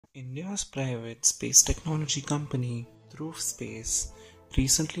India's private space technology company, Dhruva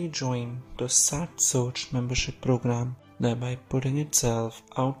recently joined the SatSearch membership program, thereby putting itself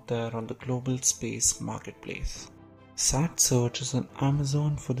out there on the global space marketplace. SatSearch is an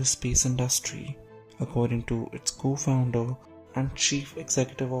Amazon for the space industry, according to its co-founder and Chief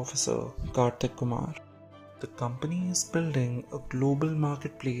Executive Officer Karthik Kumar. The company is building a global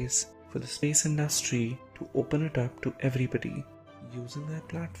marketplace for the space industry to open it up to everybody. Using their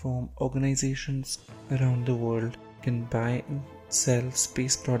platform, organizations around the world can buy and sell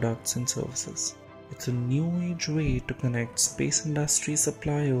space products and services. It's a new age way to connect space industry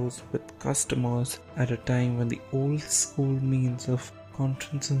suppliers with customers at a time when the old school means of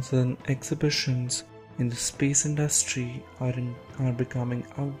conferences and exhibitions in the space industry are becoming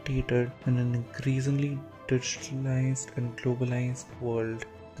outdated in an increasingly digitalized and globalized world.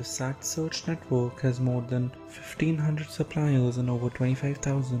 The SatSearch network has more than 1,500 suppliers and over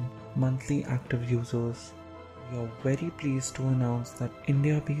 25,000 monthly active users. We are very pleased to announce that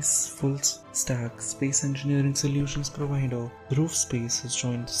India-based full-stack space engineering solutions provider Dhruva has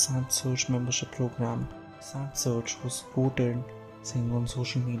joined the SatSearch membership program. SatSearch was quoted saying on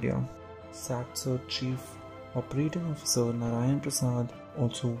social media. SatSearch Chief Operating Officer Narayan Prasad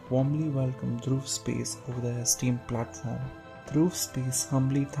also warmly welcomed Dhruva over their esteemed platform. Dhruva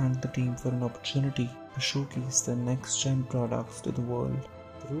humbly thanked the team for an opportunity to showcase their next-gen products to the world.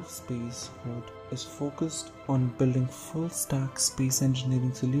 Dhruva is focused on building full-stack space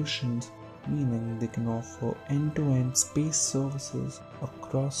engineering solutions, meaning they can offer end-to-end space services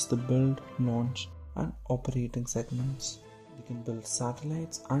across the build, launch, and operating segments. They can build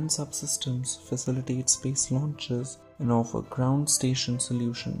satellites and subsystems, facilitate space launches, and offer ground station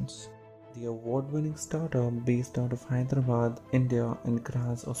solutions. The award-winning startup based out of Hyderabad, India and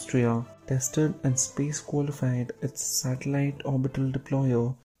Graz, Austria, tested and space qualified its satellite orbital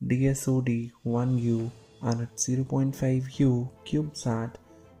deployer DSOD-1U and its 0.5U CubeSat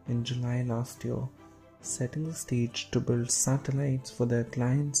in July last year, setting the stage to build satellites for their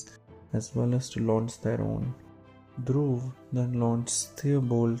clients as well as to launch their own. Dhruva then launched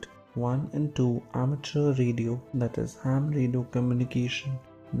Thunderbolt 1 and 2 amateur radio, that is ham radio communication,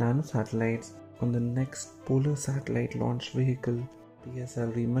 nanosatellites on the next Polar Satellite Launch Vehicle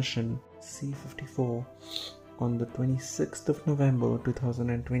PSLV mission C-54 on the 26th of November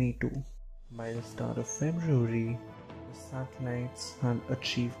 2022. By the start of February, the satellites had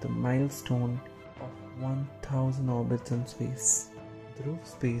achieved the milestone of 1,000 orbits in space.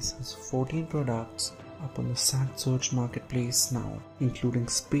 Dhruva has 14 products up on the SatSearch marketplace now, including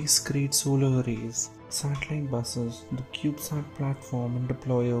space-grade solar arrays, satellite buses, the CubeSat platform and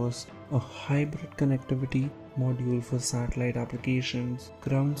deployers, a hybrid connectivity module for satellite applications,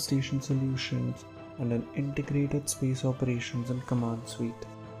 ground station solutions, and an integrated space operations and command suite.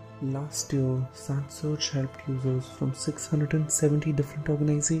 Last year, SatSearch helped users from 670 different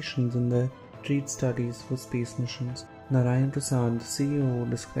organizations in their trade studies for space missions. Narayan Prasad, the CEO,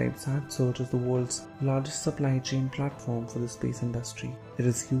 described SatSearch as the world's largest supply chain platform for the space industry. It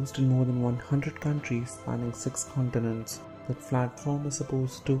is used in more than 100 countries spanning 6 continents. The platform is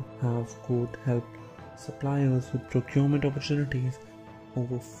supposed to have, quote, helped suppliers with procurement opportunities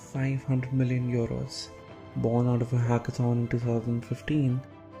over 500 million euros. Born out of a hackathon in 2015,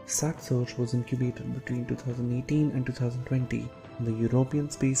 SatSearch was incubated between 2018 and 2020 in the European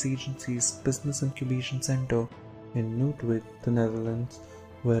Space Agency's Business Incubation Center in Nutwig, the Netherlands,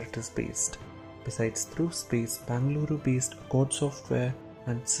 where it is based. Besides Dhruva, Bangalore-based Accord Software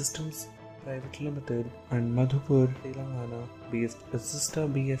and Systems Private Limited and Madhupur, Telangana-based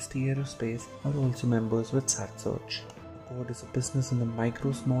Azista BST Aerospace are also members with SatSearch. Accord is a business in the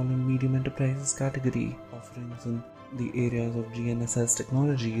micro, small and medium enterprises category, offerings in the areas of GNSS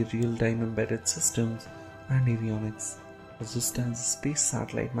technology, real-time embedded systems, and avionics. Azista is a space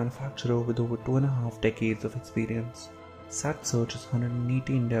satellite manufacturer with over 2.5 decades of experience. SatSearch has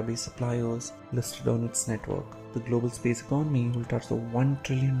 180 India-based suppliers listed on its network. The global space economy will touch the $1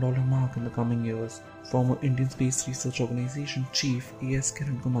 trillion mark in the coming years, former Indian Space Research Organization Chief A.S.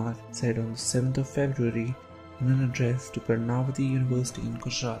 Kiran Kumar said on the 7th of February in an address to Karnavati University in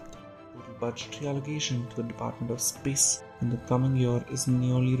Gujarat. Total budgetary allocation to the Department of Space in the coming year is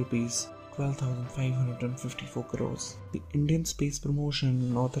nearly rupees 12,554 crores. The Indian Space Promotion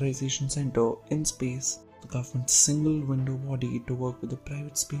and Authorization Center in Space, the government's single window body to work with the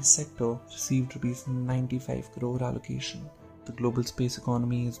private space sector, received rupees 95 crore allocation. The global space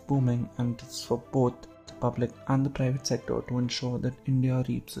economy is booming and it is for both the public and the private sector to ensure that India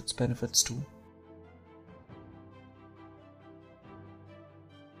reaps its benefits too.